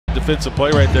defensive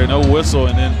play right there. No whistle,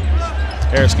 and then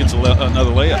Harris gets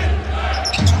another layup.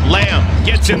 Lamb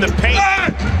gets in the paint,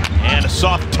 and a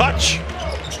soft touch.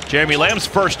 Jeremy Lamb's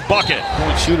first bucket.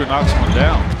 Point shooter knocks one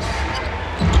down.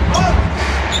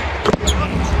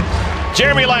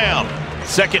 Jeremy Lamb,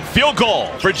 second field goal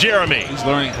for Jeremy. He's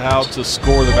learning how to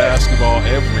score the basketball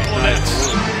every night.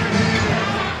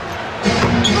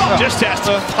 Just has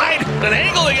to find an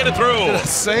angle to get it through.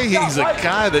 Say he's a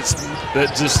guy that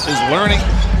just is learning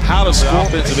how to score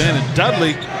offensive end, and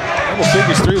Dudley double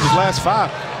figures through his last 5.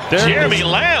 Jeremy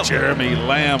Lamb. Jeremy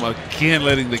Lamb again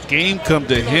letting the game come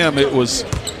to him. It was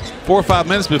 4 or 5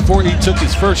 minutes before he took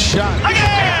his first shot.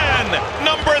 Again,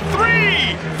 number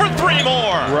 3 for 3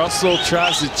 more. Russell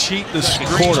tries to cheat this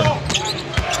quarter.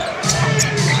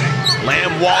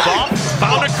 Lamb walled off,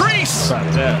 found a crease.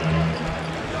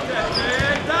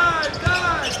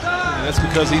 That's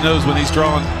because he knows when he's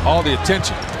drawing all the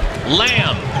attention.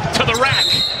 Lamb to the rack,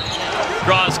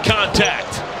 draws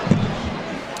contact.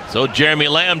 So Jeremy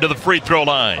Lamb to the free throw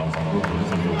line.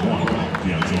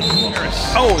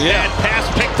 Oh yeah. Bad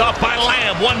pass picked up by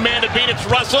Lamb. One man to beat, it's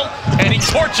Russell, and he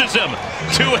torches him.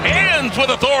 2 hands with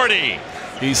authority.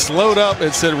 He slowed up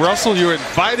and said, Russell, you're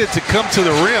invited to come to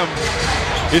the rim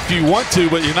if you want to,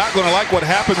 but you're not going to like what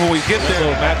happened when we get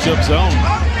there. Matchup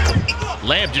zone.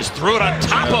 Lamb just threw it on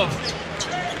top of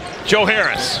Joe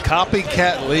Harris.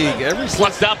 Copycat league.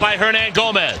 Fluxed out by Hernan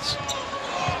Gomez.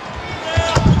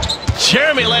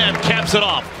 Jeremy Lamb caps it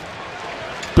off.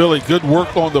 Billy, good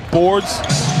work on the boards.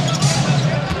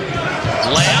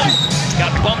 Lamb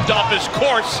got bumped off his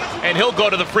course, and he'll go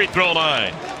to the free throw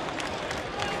line.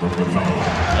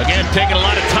 Again, taking a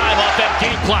lot of time off that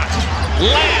game clock.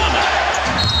 Lamb.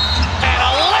 And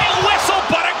a late whistle,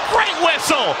 but a great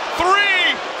whistle.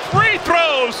 3 free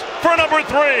throws for number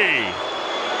 3.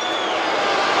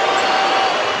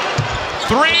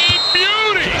 3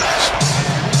 beauties.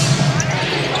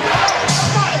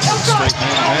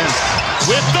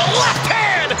 With the left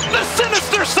hand, the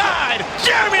sinister side,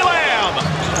 Jeremy Lamb.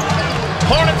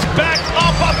 Hornets back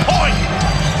up a point.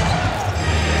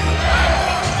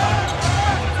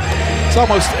 It's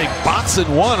almost a boxing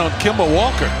one on Kemba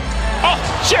Walker. Oh,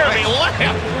 Jeremy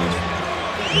Lamb.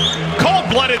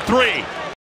 Cold-blooded 3.